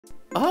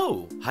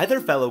Oh, hi there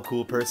fellow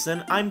cool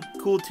person. I'm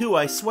cool too,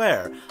 I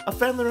swear. A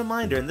friendly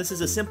reminder, and this is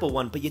a simple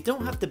one, but you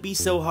don't have to be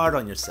so hard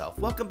on yourself.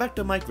 Welcome back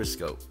to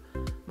Microscope.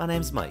 My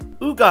name's Mike.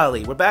 Ooh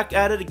golly, we're back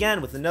at it again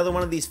with another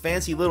one of these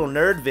fancy little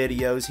nerd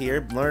videos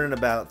here, learning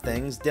about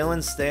things.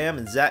 Dylan Stam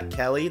and Zach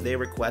Kelly, they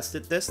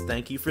requested this.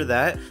 Thank you for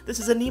that. This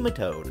is a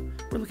nematode.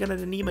 We're looking at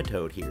a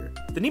nematode here.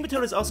 The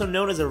nematode is also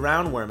known as a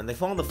roundworm, and they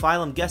fall in the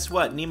phylum, guess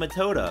what?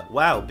 Nematoda.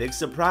 Wow, big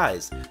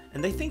surprise.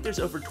 And they think there's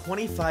over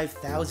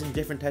 25,000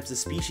 different types of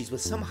species,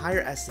 with some higher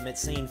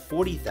estimates saying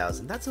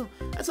 40,000. That's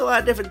a lot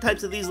of different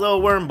types of these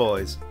little worm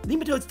boys.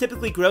 Nematodes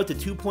typically grow to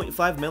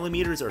 2.5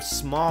 millimeters or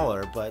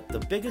smaller, but the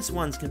biggest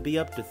ones can be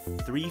up to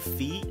 3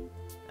 feet.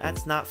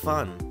 That's not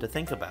fun to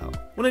think about.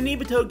 When a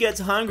nematode gets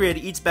hungry, it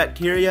eats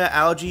bacteria,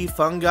 algae,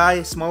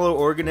 fungi, smaller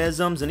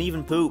organisms, and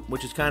even poop,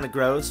 which is kind of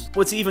gross.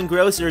 What's even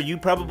grosser, you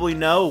probably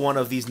know one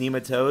of these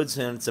nematodes,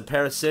 and it's a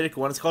parasitic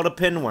one. It's called a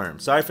pinworm.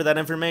 Sorry for that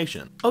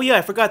information. Oh yeah,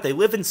 I forgot, they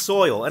live in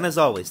soil, and as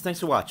always, thanks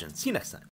for watching. See you next time.